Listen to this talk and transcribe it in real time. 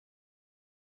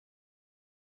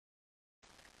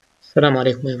Assalamu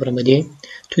alaikum everybody.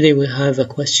 Today we have a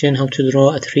question how to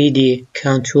draw a 3D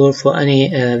contour for any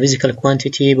physical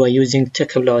quantity by using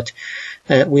Tecplot.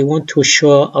 We want to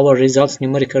show our results,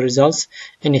 numerical results,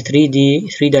 in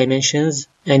 3D, 3 dimensions,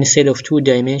 and instead of 2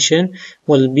 dimension.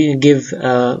 Will give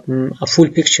a full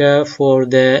picture for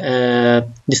the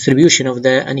distribution of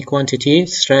the any quantity,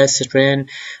 stress, strain,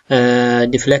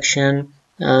 deflection,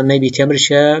 maybe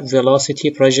temperature,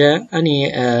 velocity, pressure, any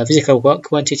physical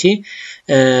quantity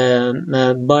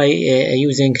by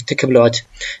using Tecplot.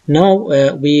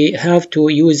 Now we have to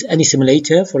use any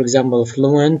simulator, for example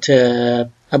Fluent,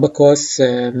 Abacus,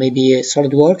 maybe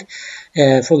SolidWorks.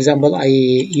 For example, I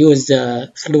used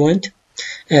Fluent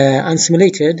and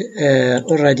simulated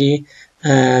already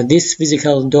this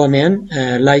physical domain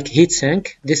like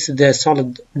heatsink. This is the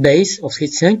solid base of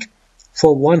heatsink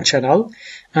for one channel,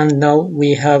 and now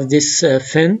we have this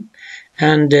fin,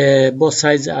 and both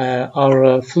sides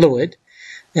are fluid.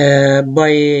 By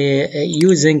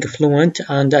using Fluent,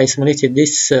 and I simulated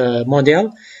this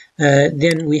model,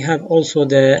 then we have also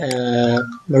the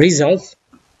results.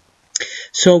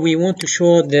 So we want to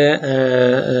show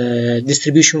the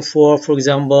distribution for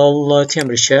example,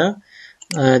 temperature,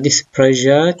 this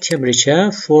pressure,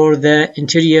 temperature for the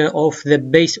interior of the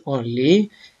base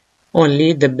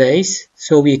only the base.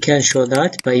 So we can show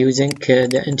that by using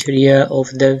the interior of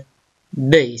the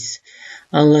base,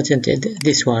 and let's enter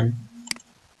this one,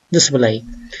 display.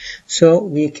 So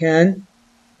we can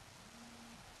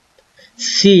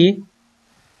see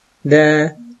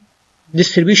the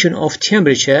distribution of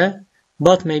temperature,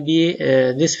 but maybe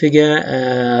this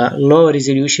figure low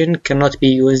resolution cannot be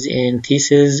used in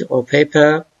thesis or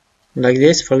paper like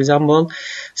this, for example.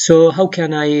 So how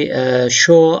can I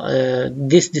show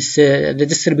the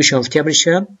distribution of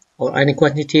temperature or any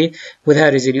quantity with high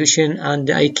resolution, and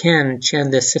I can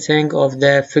change the setting of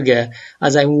the figure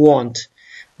as I want,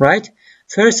 right?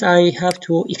 First I have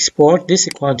to export this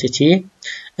quantity,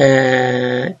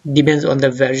 depends on the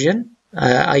version.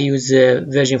 I use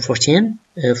version 14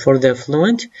 for the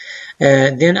Fluent.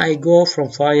 Then I go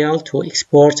from file to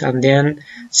export and then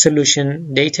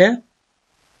solution data.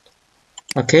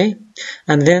 Okay,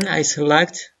 and then I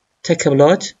select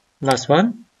Tecplot, last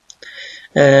one.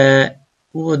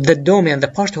 The domain, the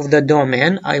part of the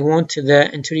domain, I want the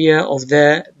interior of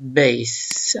the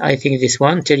base. I think this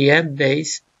one, interior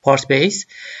base, part base,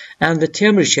 and the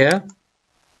temperature,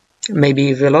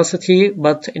 maybe velocity,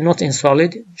 but not in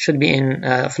solid, should be in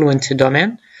Fluent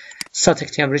domain.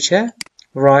 Static temperature,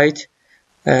 right?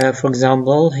 For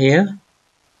example, here.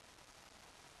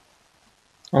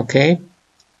 Okay.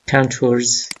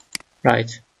 Contours,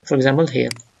 right? For example, here,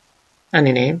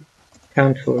 any name,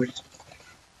 contours.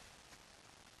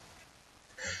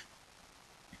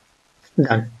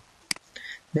 Done.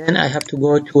 Then I have to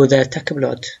go to the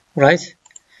Tecplot, right?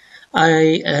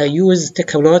 I use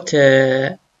Tecplot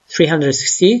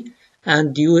 360,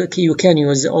 and you can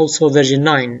use also version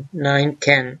 9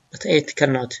 can, but 8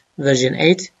 cannot. Version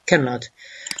 8 cannot.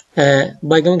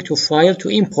 By going to file to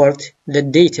import the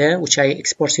data which I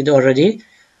exported already.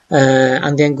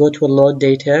 And then go to load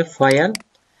data file,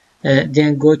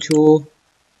 then go to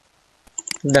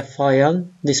the file,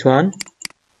 this one,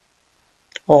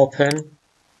 open.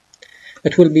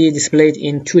 It will be displayed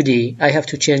in 2D. I have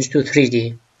to change to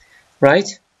 3D,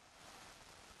 right?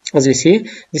 As you see,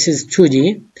 this is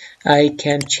 2D. I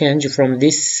can change from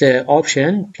this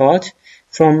option plot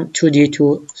from 2D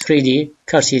to 3D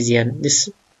Cartesian. This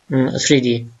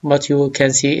 3D, but you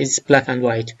can see it's black and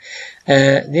white.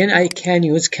 Then I can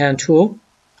use contour,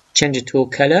 change it to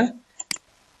color,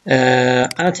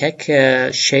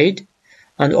 anti shade,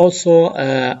 and also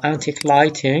anti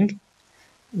lighting.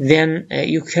 Then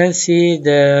you can see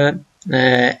the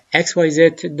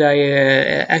XYZ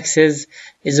axis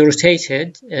is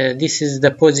rotated. This is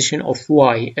the position of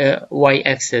Y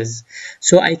axis.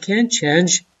 So I can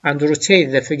change and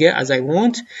rotate the figure as I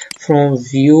want, from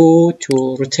view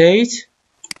to rotate.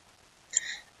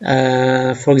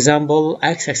 For example,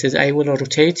 x-axis, I will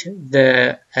rotate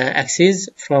the axis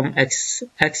from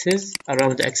x-axis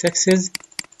around x-axis.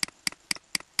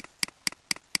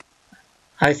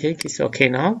 I think it's okay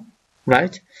now,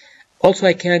 right? Also,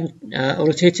 I can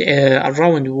rotate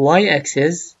around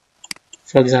y-axis,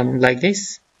 for example, like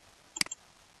this,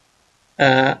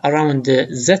 around the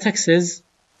z-axis.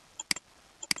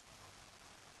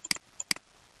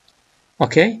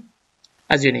 Okay,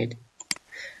 as you need.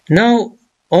 Now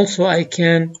also I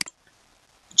can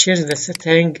change the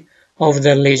setting of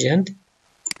the legend.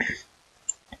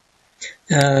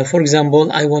 For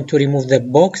example, I want to remove the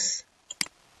box,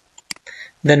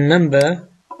 the number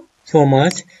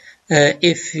format.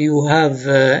 If you have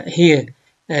here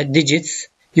digits,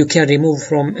 you can remove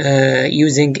from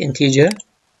using integer,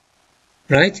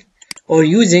 right? Or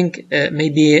using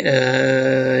maybe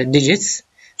digits,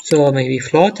 so maybe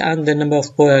float, and the number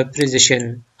of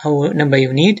precision, how number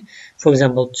you need, for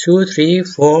example 2, 3,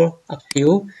 4, up to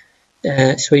you.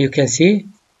 So you can see,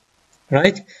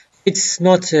 right? It's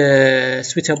not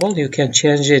suitable, you can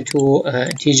change it to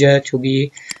integer to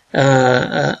be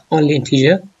only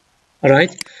integer.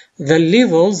 Alright, the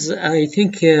levels, I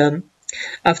think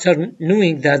after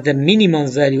knowing that the minimum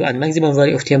value and maximum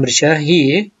value of temperature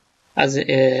here, as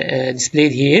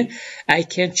displayed here, I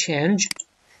can change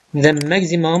the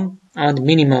maximum and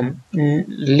minimum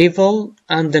level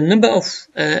and the number of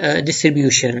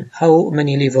distribution, how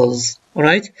many levels.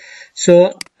 Alright,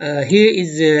 so here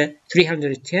is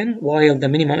 310, while the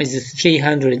minimum is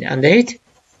 308.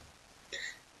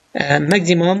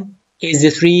 Maximum is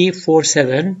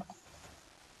 347.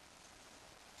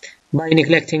 By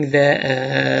neglecting the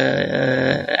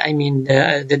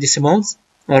the decimals.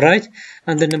 Alright,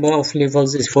 and the number of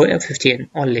levels is 15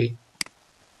 only.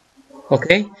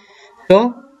 Okay,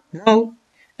 so now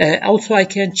also I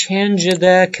can change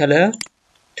the color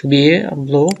to be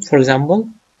blue, for example,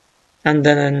 and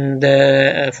then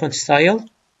the font style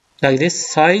like this.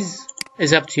 Size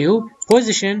is up to you.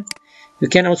 Position, you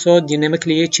can also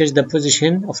dynamically change the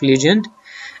position of legend.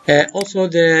 Also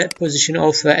the position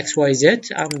of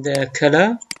XYZ and the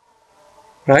color,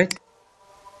 right?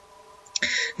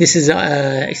 This is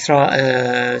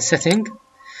extra setting.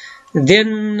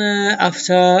 Then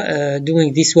after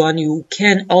doing this one, you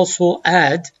can also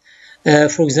add,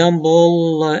 for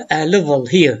example, a level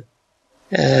here,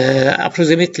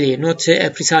 approximately, not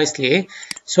precisely.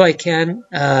 So I can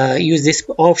use this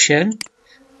option.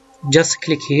 Just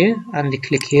click here and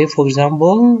click here. For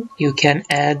example, you can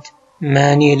add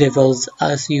many levels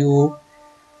as you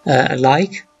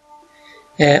like,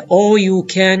 or you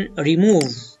can remove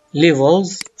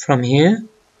levels from here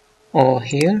or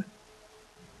here,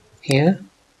 you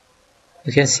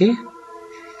can see,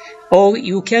 or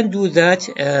you can do that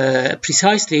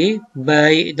precisely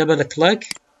by double click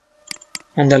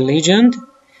on the legend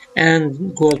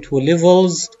and go to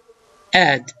levels,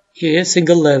 add here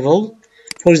single level.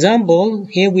 For example,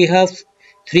 here we have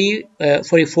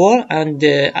 344 and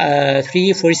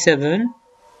 347.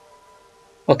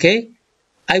 Okay,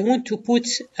 I want to put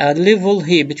a level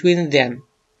here between them.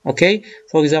 Okay,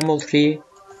 for example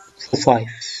 345.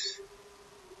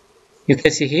 You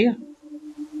can see here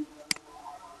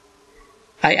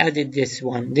I added this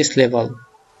one, this level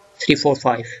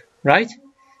 345, right?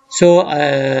 So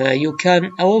you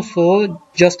can also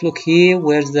just look here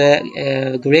where's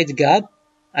the grade gap,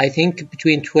 I think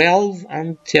between 12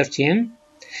 and 13.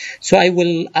 So I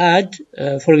will add,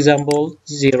 for example,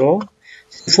 0.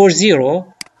 For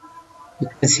 0, you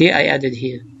can see I added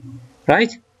here,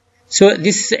 right? So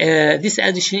this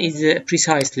addition is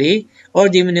precisely or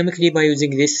dynamically by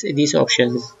using these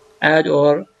options, add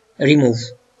or remove.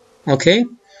 Okay.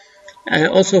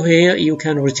 Also here you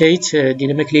can rotate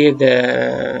dynamically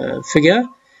the figure,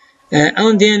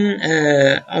 and then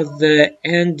at the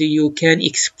end you can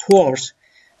export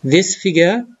this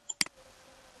figure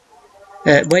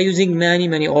by using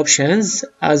many options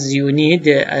as you need,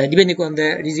 depending on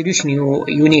the resolution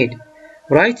you need,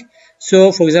 right?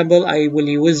 So for example I will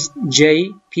use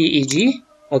JPEG.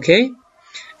 Okay,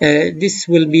 this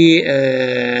will be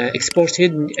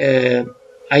exported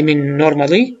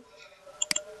normally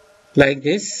like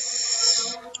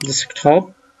this,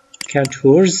 desktop,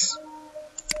 contours,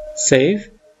 save,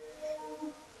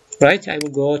 right? I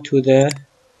will go to the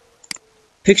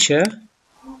picture.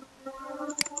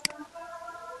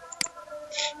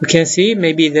 You can see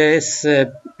maybe this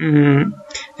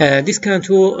this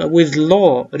contour with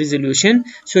low resolution,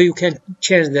 so you can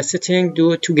change the setting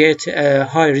to get a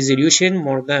high resolution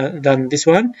more than this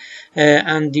one,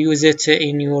 and use it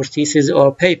in your thesis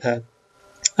or paper.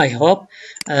 I hope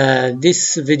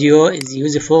this video is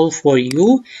useful for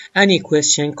you. Any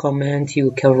question, comment,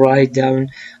 you can write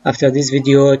down after this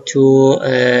video to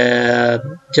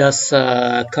just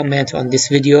comment on this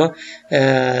video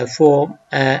for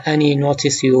any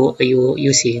notice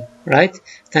you see, right?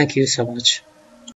 Thank you so much.